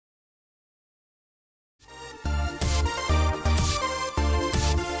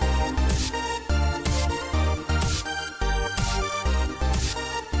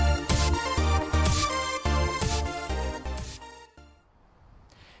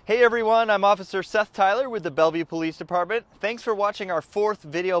Hey everyone, I'm Officer Seth Tyler with the Bellevue Police Department. Thanks for watching our 4th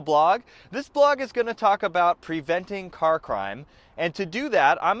video blog. This blog is going to talk about preventing car crime. And to do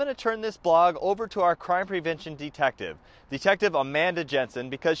that, I'm going to turn this blog over to our crime prevention detective, Detective Amanda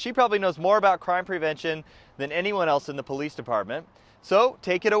Jensen, because she probably knows more about crime prevention than anyone else in the police department. So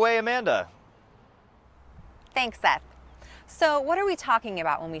take it away, Amanda. Thanks, Seth. So what are we talking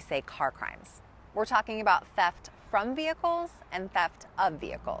about when we say car crimes? We're talking about theft from vehicles and theft of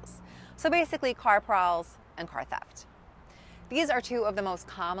vehicles. So basically car prowls and car theft. These are two of the most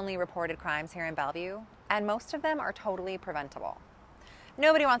commonly reported crimes here in Bellevue, and most of them are totally preventable.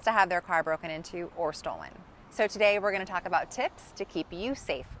 Nobody wants to have their car broken into or stolen. So today we're going to talk about tips to keep you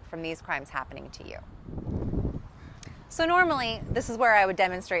safe from these crimes happening to you. So normally this is where I would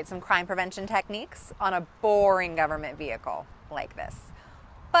demonstrate some crime prevention techniques on a boring government vehicle like this.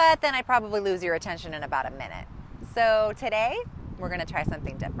 But then I'd probably lose your attention in about a minute. So today, we're going to try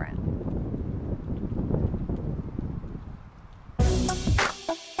something different.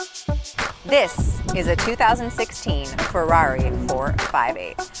 This is a 2016 Ferrari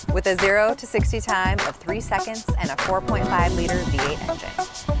 458 with a 0 to 60 time of 3 seconds and a 4.5 liter V8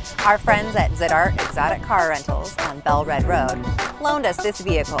 engine. Our friends at Zadart Exotic Car Rentals on Bell Red Road loaned us this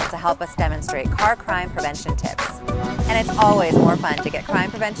vehicle to help us demonstrate car crime prevention tips. And it's always more fun to get crime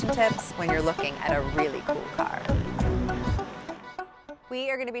prevention tips when you're looking at a really cool car. We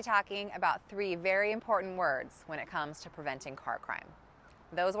are going to be talking about 3 very important words when it comes to preventing car crime.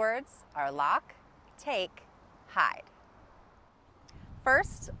 Those words are lock, take, hide.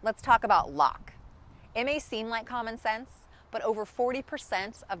 First, let's talk about lock. It may seem like common sense, but over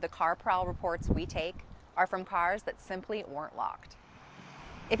 40% of the car prowl reports we take are from cars that simply weren't locked.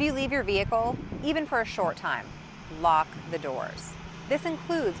 If you leave your vehicle, even for a short time, lock the doors. This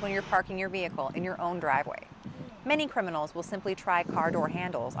includes when you're parking your vehicle in your own driveway. Many criminals will simply try car door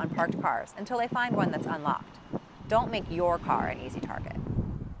handles on parked cars until they find one that's unlocked. Don't make your car an easy target.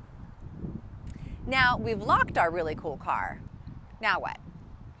 Now, we've locked our really cool car. Now what?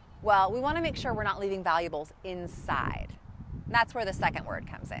 Well, we want to make sure we're not leaving valuables inside. That's where the second word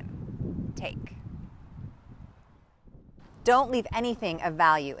comes in. Take. Don't leave anything of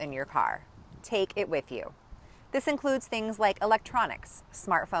value in your car. Take it with you. This includes things like electronics,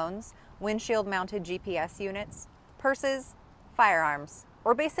 smartphones, windshield-mounted GPS units, purses, firearms,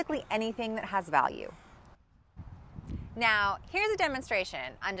 or basically anything that has value. Now, here's a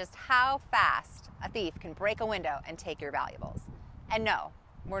demonstration on just how fast a thief can break a window and take your valuables. And no,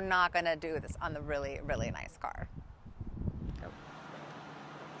 we're not going to do this on the really, really nice car.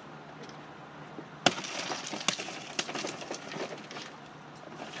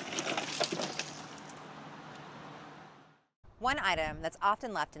 One item that's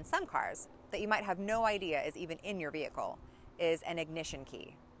often left in some cars that you might have no idea is even in your vehicle is an ignition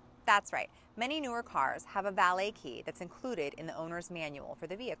key. That's right, many newer cars have a valet key that's included in the owner's manual for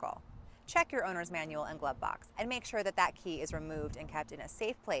the vehicle. Check your owner's manual and glove box and make sure that that key is removed and kept in a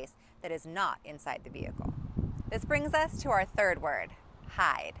safe place that is not inside the vehicle. This brings us to our third word,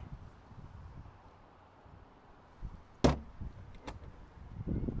 hide.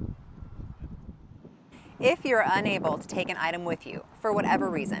 If you're unable to take an item with you for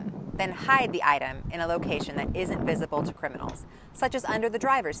whatever reason, then hide the item in a location that isn't visible to criminals, such as under the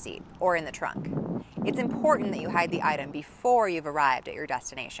driver's seat or in the trunk. It's important that you hide the item before you've arrived at your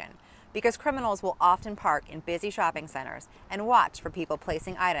destination, because criminals will often park in busy shopping centers and watch for people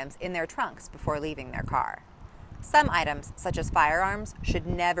placing items in their trunks before leaving their car. Some items, such as firearms, should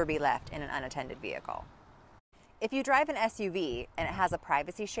never be left in an unattended vehicle. If you drive an SUV and it has a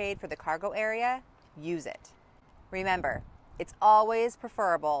privacy shade for the cargo area, use it. Remember, it's always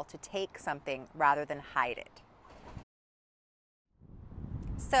preferable to take something rather than hide it.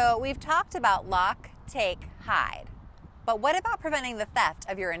 So we've talked about lock, take, hide. But what about preventing the theft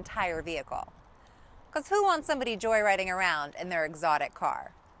of your entire vehicle? Because who wants somebody joyriding around in their exotic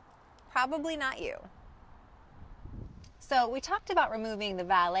car? Probably not you. So we talked about removing the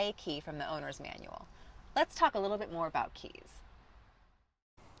valet key from the owner's manual. Let's talk a little bit more about keys.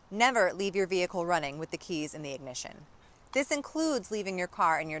 Never leave your vehicle running with the keys in the ignition. This includes leaving your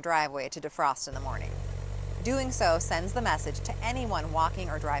car in your driveway to defrost in the morning. Doing so sends the message to anyone walking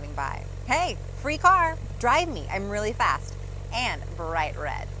or driving by. Hey, free car, drive me, I'm really fast, and bright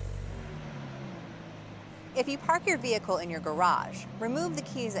red. If you park your vehicle in your garage, remove the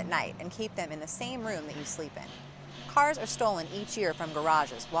keys at night and keep them in the same room that you sleep in. Cars are stolen each year from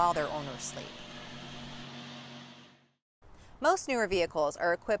garages while their owners sleep. Most newer vehicles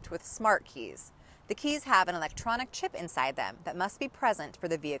are equipped with smart keys. The keys have an electronic chip inside them that must be present for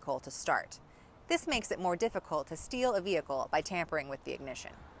the vehicle to start. This makes it more difficult to steal a vehicle by tampering with the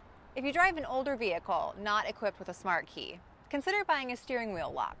ignition. If you drive an older vehicle not equipped with a smart key, consider buying a steering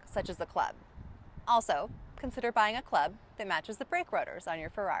wheel lock, such as the club. Also, consider buying a club that matches the brake rotors on your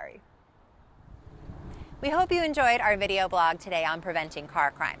Ferrari. We hope you enjoyed our video blog today on preventing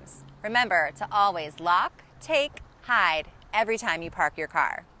car crimes. Remember to always lock, take, hide every time you park your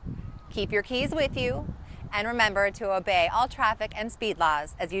car. Keep your keys with you, and remember to obey all traffic and speed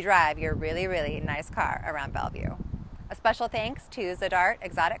laws as you drive your really, really nice car around Bellevue. A special thanks to Zadart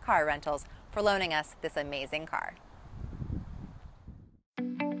Exotic Car Rentals for loaning us this amazing car.